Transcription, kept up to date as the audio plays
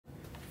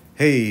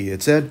Hey,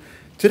 it's Ed.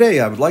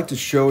 Today I would like to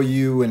show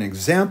you an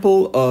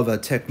example of a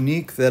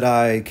technique that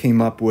I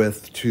came up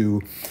with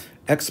to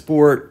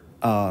export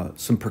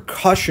some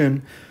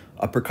percussion,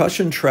 a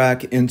percussion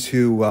track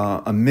into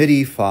a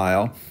MIDI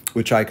file,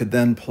 which I could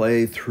then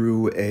play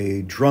through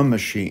a drum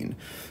machine.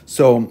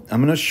 So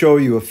I'm going to show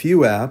you a few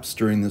apps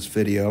during this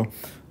video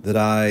that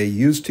I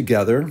used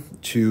together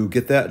to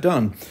get that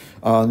done.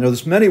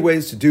 There's many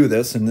ways to do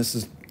this, and this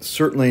is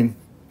certainly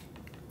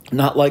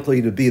not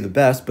likely to be the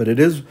best, but it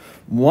is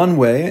one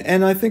way,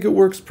 and I think it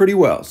works pretty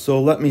well. So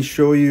let me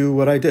show you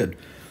what I did.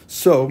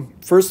 So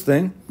first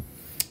thing,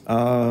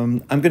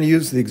 I'm going to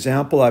use the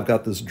example. I've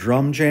got this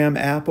DrumJam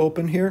app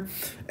open here,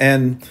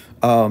 and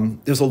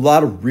there's a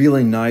lot of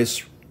really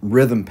nice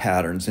rhythm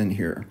patterns in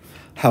here.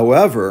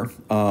 However,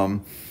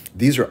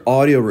 these are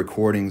audio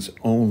recordings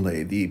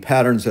only. The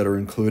patterns that are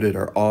included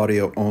are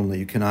audio only.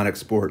 You cannot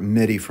export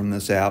MIDI from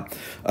this app.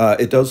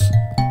 It does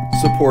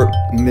support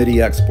MIDI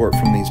export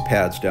from these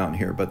pads down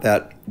here, but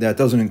that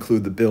doesn't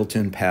include the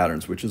built-in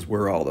patterns, which is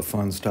where all the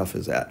fun stuff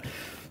is at.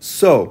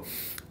 So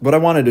what I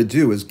wanted to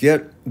do is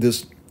get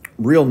this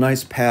real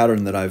nice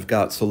pattern that I've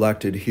got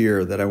selected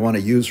here that I want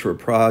to use for a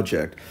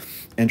project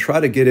and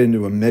try to get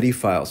into a MIDI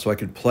file so I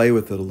could play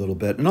with it a little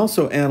bit and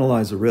also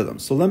analyze the rhythm.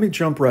 So let me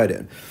jump right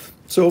in.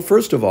 So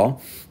first of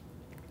all,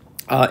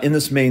 in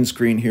this main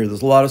screen here,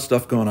 there's a lot of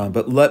stuff going on,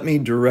 but let me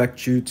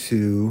direct you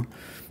to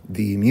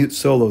the mute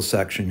solo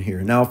section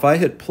here. Now, if I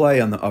hit play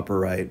on the upper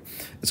right,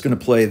 it's going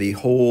to play the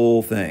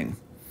whole thing.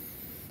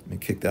 Let me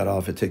kick that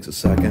off. It takes a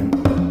second.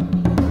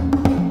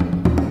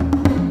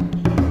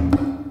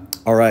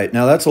 All right,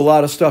 now that's a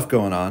lot of stuff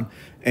going on,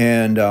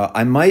 and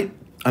I might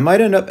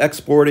end up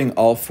exporting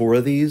all four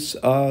of these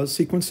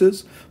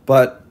sequences,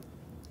 but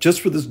just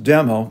for this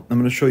demo, I'm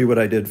going to show you what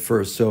I did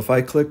first. So if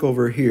I click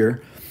over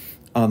here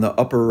on the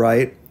upper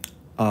right,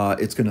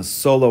 it's going to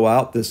solo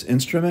out this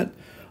instrument.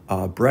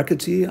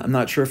 Brecity, I'm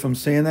not sure if I'm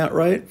saying that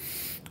right,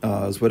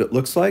 is what it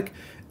looks like.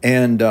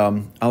 And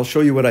I'll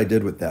show you what I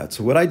did with that.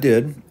 So what I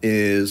did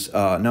is,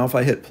 now if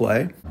I hit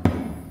play,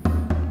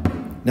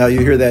 now you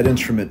hear that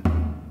instrument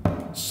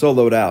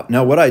soloed out.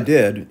 Now what I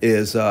did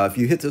is, if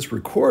you hit this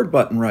record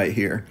button right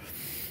here,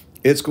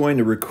 it's going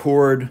to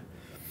record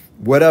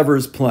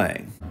whatever's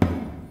playing.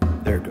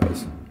 There it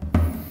goes.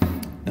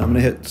 Now I'm going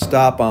to hit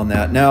stop on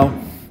that. Now,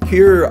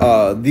 here,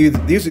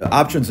 these are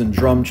options in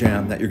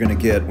DrumJam that you're going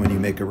to get when you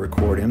make a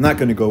recording. I'm not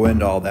going to go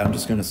into all that. I'm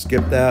just going to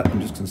skip that. I'm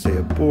just going to say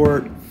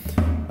abort,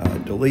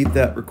 delete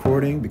that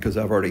recording because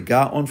I've already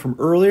got one from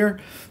earlier.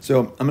 So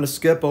I'm going to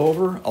skip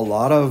over a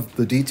lot of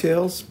the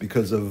details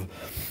because of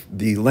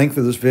the length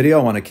of this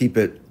video. I want to keep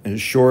it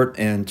as short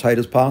and tight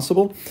as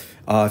possible.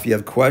 If you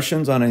have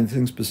questions on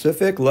anything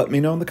specific, let me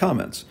know in the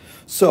comments.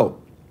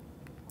 So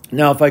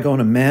now if I go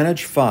into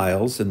Manage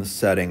Files in the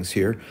settings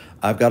here,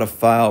 I've got a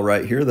file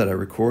right here that I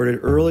recorded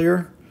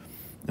earlier.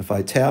 If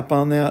I tap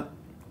on that,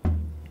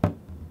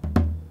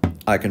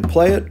 I can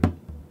play it.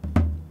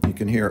 You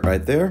can hear it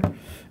right there.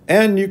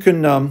 And you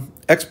can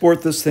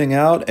export this thing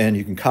out, and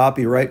you can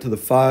copy right to the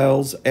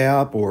Files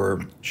app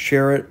or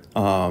share it,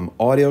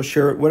 audio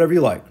share it, whatever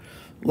you like.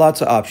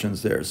 Lots of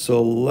options there.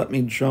 So let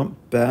me jump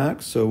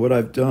back. So what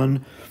I've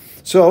done,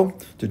 so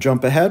to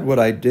jump ahead, what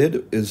I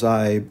did is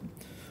I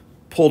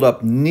pulled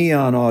up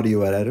Neon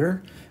Audio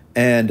Editor,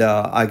 and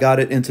I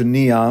got it into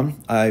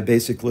Neon. I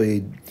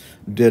basically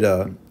did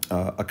a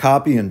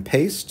copy and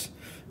paste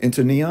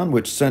into Neon,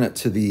 which sent it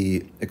to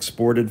the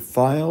exported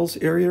files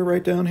area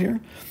right down here.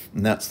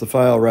 And that's the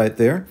file right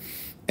there.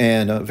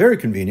 And very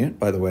convenient,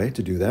 by the way,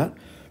 to do that.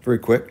 Very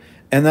quick.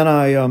 And then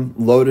I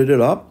loaded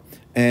it up.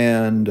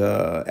 And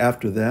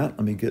after that,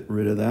 let me get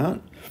rid of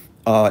that.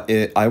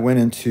 I went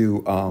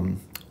into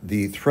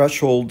the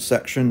threshold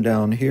section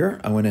down here.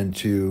 I went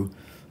into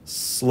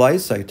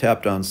Slice. I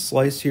tapped on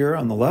Slice here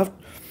on the left,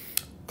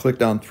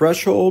 clicked on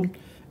Threshold,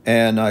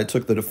 and I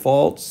took the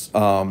defaults.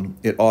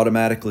 It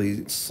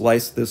automatically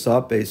sliced this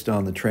up based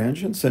on the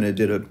transients, and it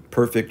did a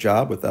perfect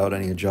job without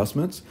any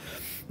adjustments.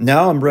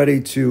 Now I'm ready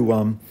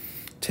to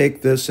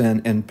take this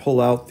and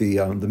pull out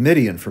the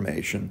MIDI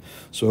information.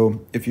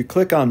 So if you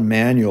click on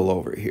Manual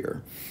over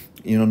here,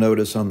 you'll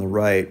notice on the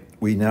right,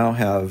 we now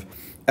have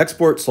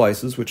Export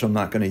Slices, which I'm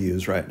not going to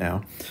use right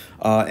now,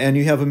 and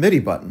you have a MIDI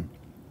button.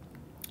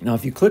 Now,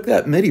 if you click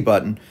that MIDI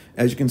button,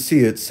 as you can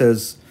see, it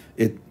says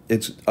it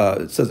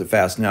says it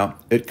fast. Now,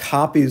 it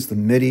copies the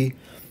MIDI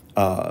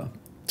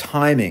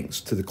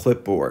timings to the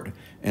clipboard,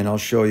 and I'll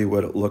show you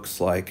what it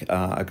looks like.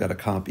 I've got a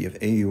copy of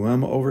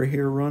AUM over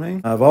here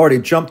running. I've already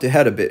jumped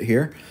ahead a bit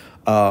here.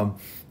 Now,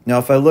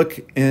 if I look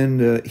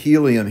in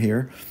Helium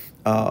here,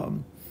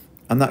 I'm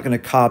not going to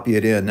copy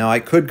it in. Now, I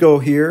could go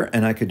here,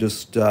 and I could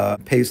just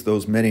paste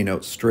those MIDI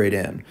notes straight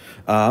in.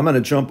 I'm going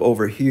to jump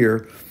over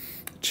here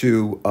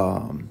to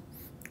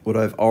what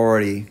I've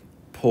already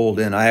pulled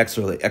in. I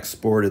actually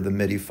exported the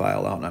MIDI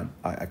file out, and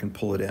I can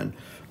pull it in.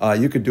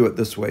 You could do it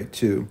this way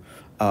too.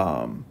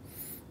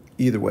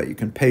 Either way, you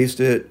can paste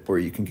it or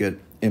you can get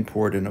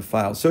import in a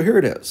file. So here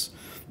it is.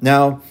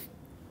 Now,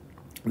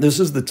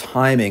 this is the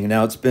timing.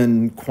 Now it's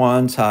been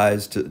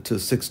quantized to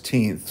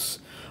 16ths.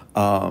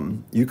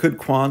 You could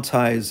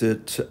quantize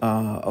it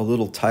a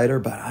little tighter,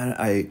 but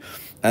I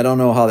don't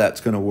know how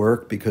that's going to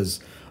work because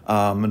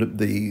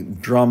the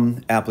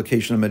drum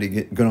application I'm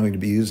going to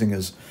be using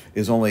is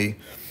only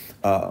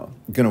going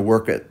to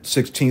work at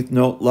 16th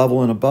note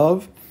level and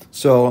above.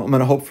 So I'm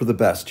going to hope for the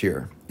best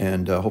here,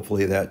 and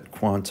hopefully that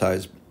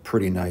quantizes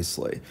pretty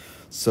nicely.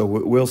 So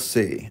we'll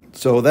see.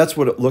 So that's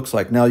what it looks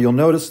like. Now you'll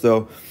notice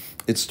though,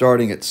 it's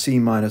starting at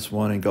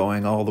C-1 and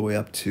going all the way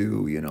up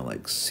to, you know,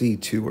 like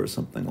C2 or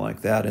something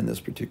like that in this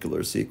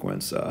particular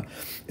sequence.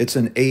 It's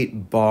an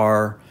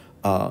 8-bar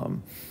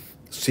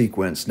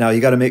sequence. Now you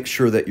got to make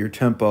sure that your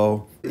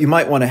tempo, you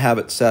might want to have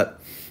it set.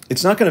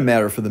 It's not going to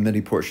matter for the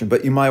MIDI portion,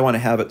 but you might want to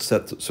have it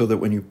set so that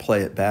when you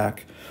play it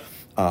back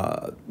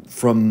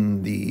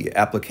from the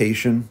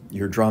application,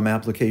 your drum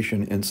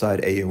application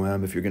inside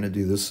AUM, if you're going to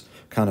do this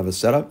kind of a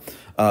setup,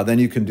 then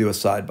you can do a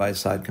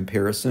side-by-side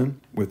comparison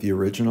with the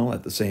original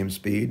at the same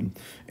speed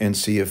and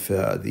see if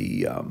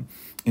the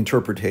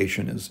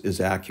interpretation is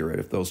accurate,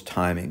 if those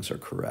timings are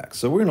correct.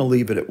 So we're going to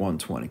leave it at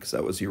 120 because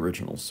that was the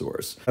original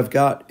source. I've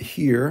got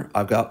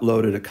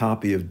loaded a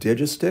copy of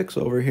DigiStix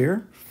over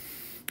here,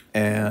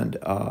 and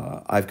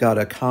I've got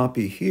a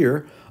copy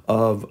here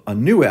of a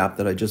new app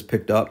that I just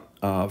picked up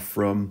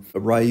from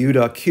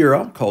Ryouta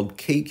Kira called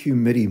KQ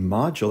MIDI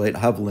Modulate. I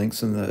have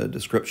links in the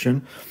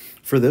description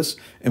for this.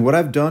 And what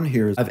I've done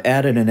here is I've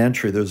added an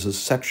entry. There's a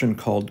section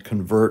called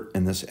Convert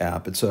in this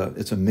app. It's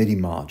a MIDI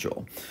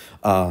module.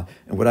 And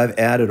what I've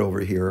added over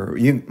here,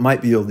 you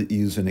might be able to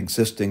use an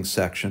existing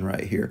section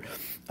right here.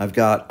 I've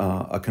got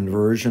a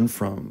conversion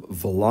from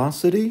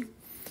velocity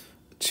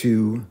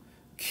to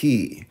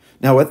key.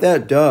 Now what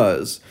that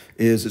does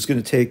is it's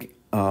going to take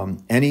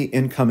any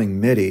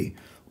incoming MIDI,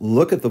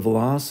 look at the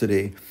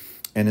velocity,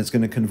 and it's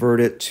going to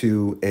convert it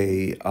to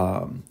a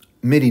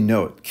MIDI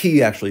note.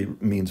 Key actually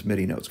means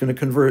MIDI note. It's going to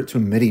convert it to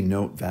a MIDI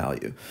note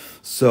value.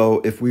 So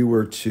if we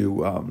were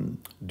to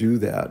do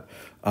that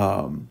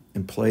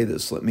and play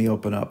this, let me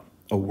open up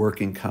a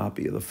working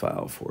copy of the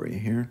file for you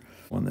here,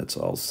 one that's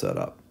all set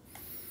up.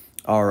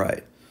 All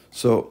right,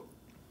 so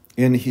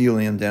in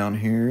Helium down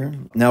here.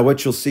 Now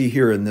what you'll see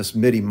here in this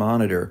MIDI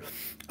monitor,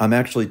 I'm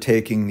actually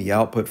taking the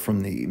output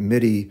from the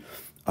MIDI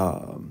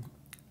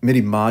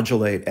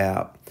Modulate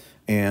app,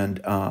 and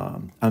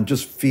I'm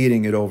just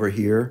feeding it over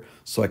here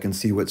so I can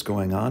see what's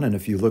going on. And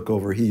if you look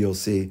over here, you'll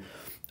see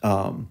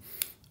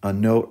a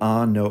note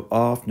on, note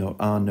off, note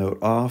on, note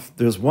off.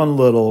 There's one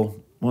little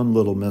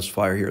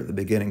misfire here at the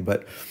beginning,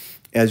 but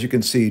as you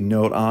can see,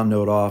 note on,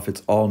 note off,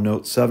 it's all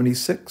note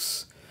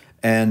 76.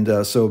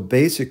 And so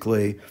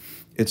basically,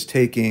 it's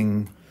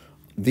taking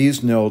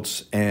these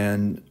notes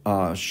and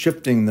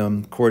shifting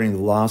them according to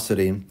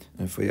velocity. And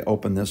if we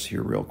open this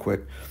here real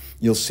quick,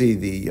 you'll see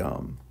the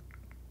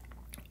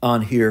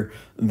on here,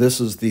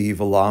 this is the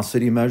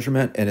velocity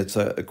measurement, and it's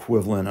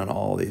equivalent on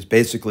all of these.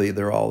 Basically,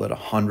 they're all at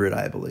 100,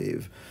 I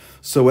believe.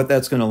 So what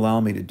that's going to allow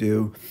me to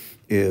do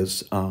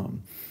is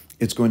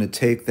it's going to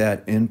take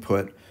that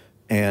input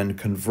and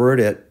convert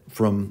it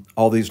from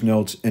all these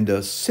notes into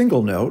a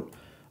single note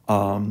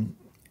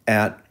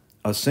at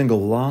a single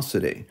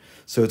velocity.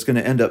 So it's going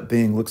to end up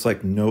being, looks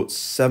like note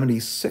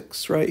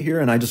 76 right here,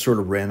 and I just sort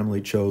of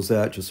randomly chose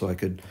that just so I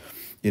could,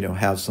 you know,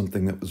 have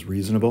something that was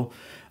reasonable.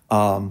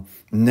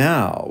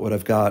 Now what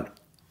I've got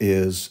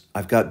is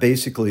I've got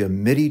basically a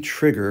MIDI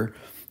trigger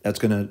that's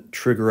going to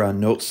trigger on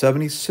note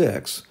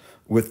 76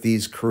 with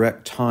these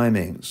correct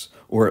timings,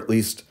 or at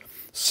least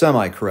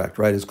semi-correct,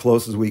 right, as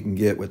close as we can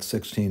get with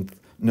 16th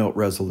note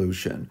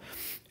resolution.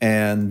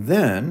 And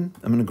then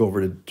I'm going to go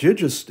over to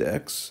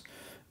DigiStix,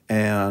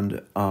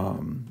 and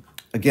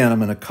again, I'm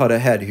going to cut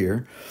ahead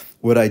here.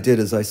 What I did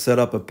is I set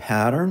up a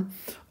pattern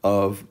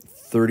of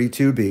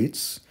 32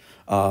 beats,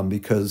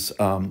 because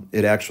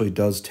it actually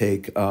does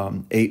take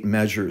 8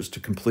 measures to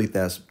complete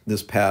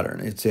this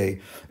pattern. It's an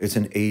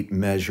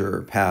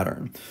 8-measure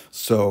pattern,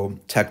 so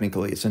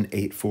technically it's an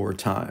 8/4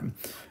 time.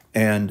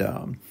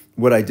 And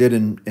what I did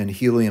in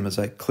Helium is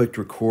I clicked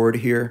record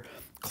here,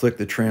 clicked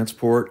the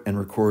transport, and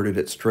recorded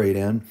it straight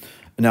in.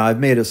 Now I've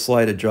made a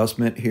slight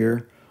adjustment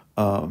here.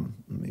 Let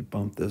me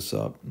bump this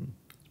up.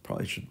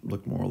 Probably should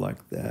look more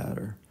like that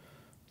or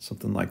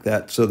something like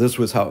that. So this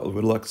was how it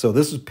would look. So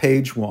this is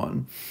page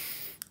 1.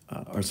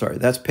 Or sorry,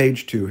 that's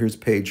page 2. Here's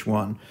page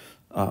 1.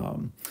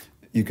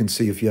 You can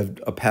see if you have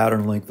a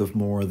pattern length of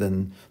more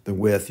than the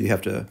width, you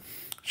have to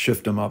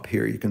shift them up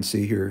here. You can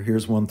see here,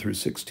 here's 1 through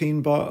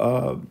 16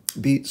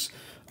 beats.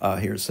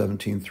 Here's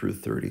 17 through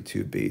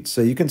 32 beats.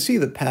 So you can see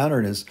the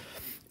pattern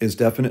is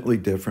definitely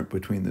different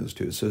between those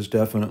two. So it's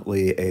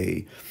definitely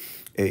a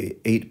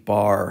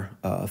 8-bar,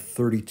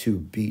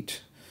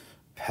 32-beat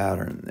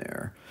pattern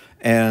there.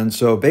 And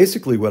so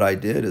basically what I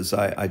did is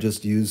I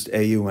just used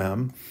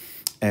AUM,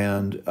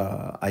 and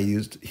I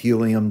used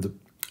Helium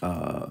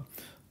to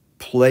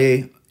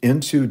play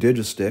into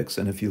DigiStix.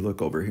 And if you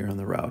look over here on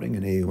the routing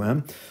in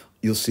AUM,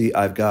 you'll see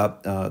I've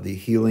got the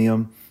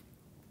Helium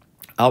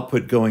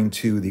output going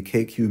to the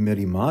KQ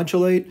MIDI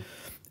Modulate,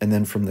 and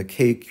then from the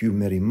KQ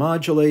MIDI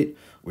Modulate,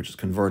 which is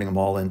converting them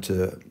all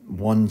into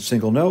one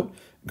single note,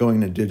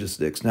 going to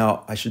DigiStix.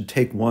 Now, I should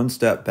take one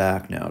step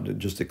back now to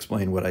just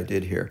explain what I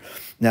did here.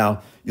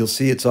 Now, you'll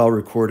see it's all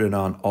recorded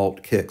on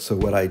Alt Kick. So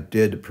what I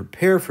did to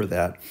prepare for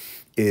that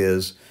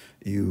is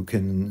you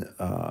can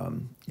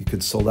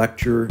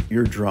select your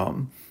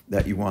drum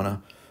that you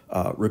want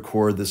to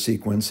record the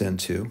sequence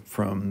into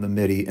from the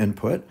MIDI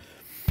input,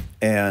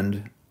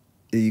 and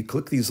you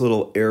click these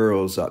little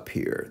arrows up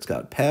here. It's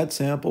got pad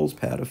samples,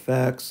 pad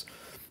effects,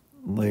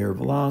 layer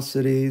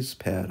velocities,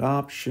 pad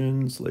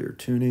options, layer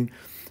tuning,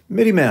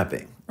 MIDI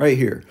mapping right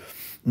here.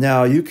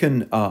 Now you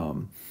can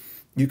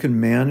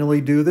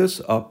manually do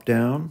this up,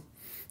 down,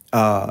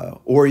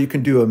 or you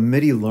can do a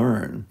MIDI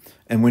Learn.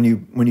 And when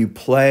you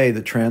play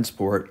the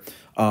transport,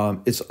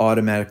 it's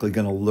automatically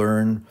going to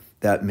learn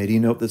that MIDI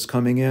note that's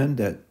coming in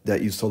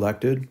that you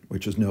selected,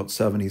 which is note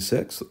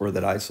 76, or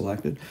that I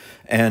selected,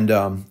 and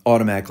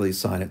automatically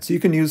assign it. So you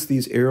can use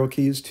these arrow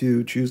keys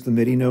to choose the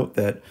MIDI note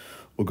that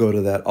will go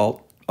to that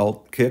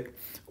alt kick,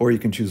 or you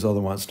can choose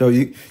other ones. So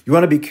you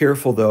want to be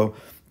careful, though,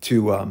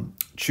 to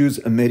choose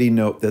a MIDI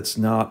note that's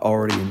not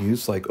already in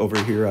use. Like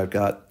over here, I've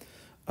got,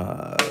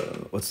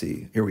 let's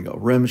see, here we go,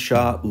 rim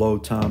shot, low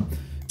tom.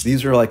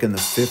 These are like in the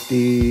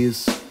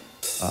 50s,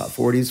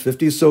 40s,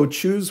 50s. So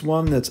choose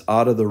one that's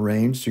out of the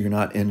range so you're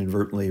not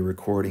inadvertently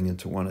recording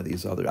into one of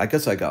these other. I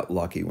guess I got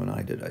lucky when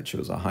I did. I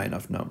chose a high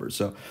enough number.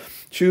 So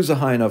choose a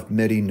high enough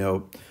MIDI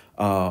note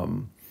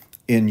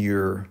in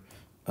your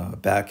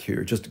back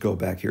here, just to go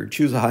back here.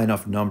 Choose a high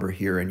enough number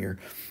here in your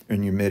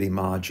MIDI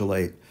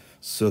Modulate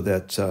so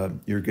that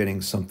you're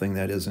getting something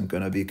that isn't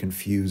going to be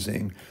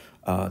confusing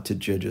to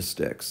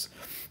DigiStix.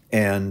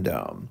 And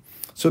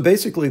so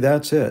basically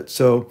that's it.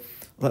 So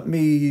let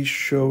me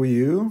show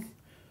you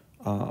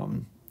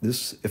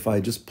this. If I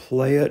just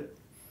play it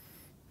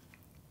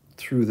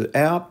through the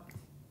app,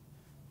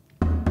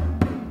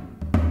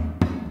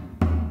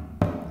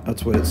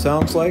 that's what it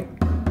sounds like.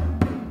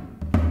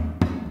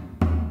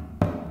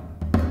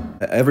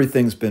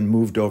 Everything's been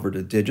moved over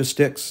to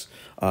DigiStix.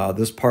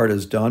 This part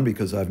is done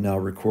because I've now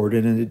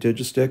recorded into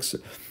DigiStix,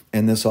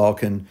 and this all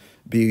can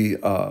be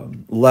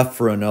left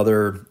for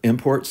another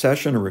import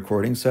session or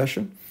recording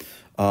session.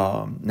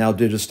 Now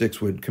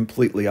DigiStix would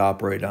completely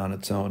operate on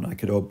its own. I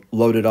could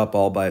load it up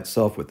all by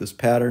itself with this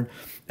pattern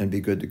and be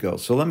good to go.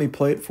 So let me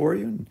play it for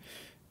you, and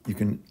you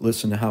can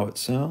listen to how it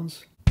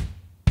sounds.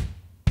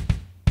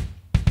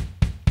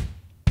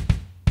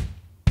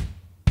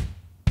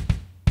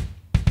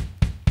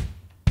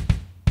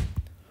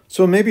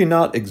 So maybe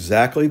not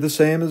exactly the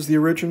same as the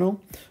original.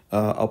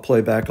 I'll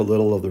play back a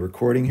little of the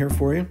recording here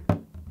for you.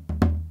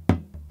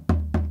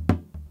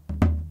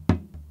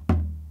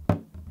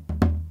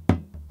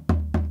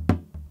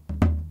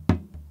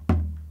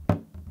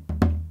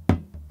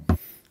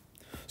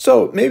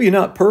 So maybe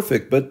not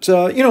perfect, but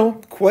you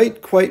know, quite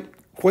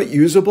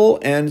usable,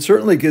 and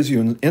certainly gives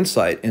you an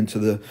insight into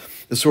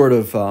the sort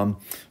of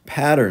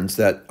patterns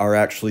that are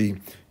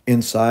actually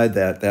inside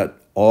that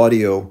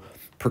audio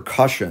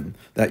percussion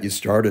that you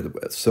started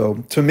with.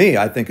 So to me,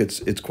 I think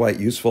it's quite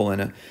useful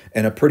and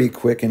a pretty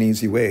quick and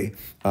easy way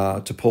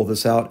to pull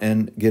this out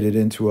and get it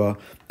into a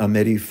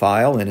MIDI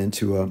file and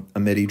into a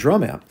MIDI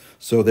drum app.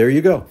 So there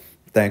you go.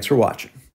 Thanks for watching.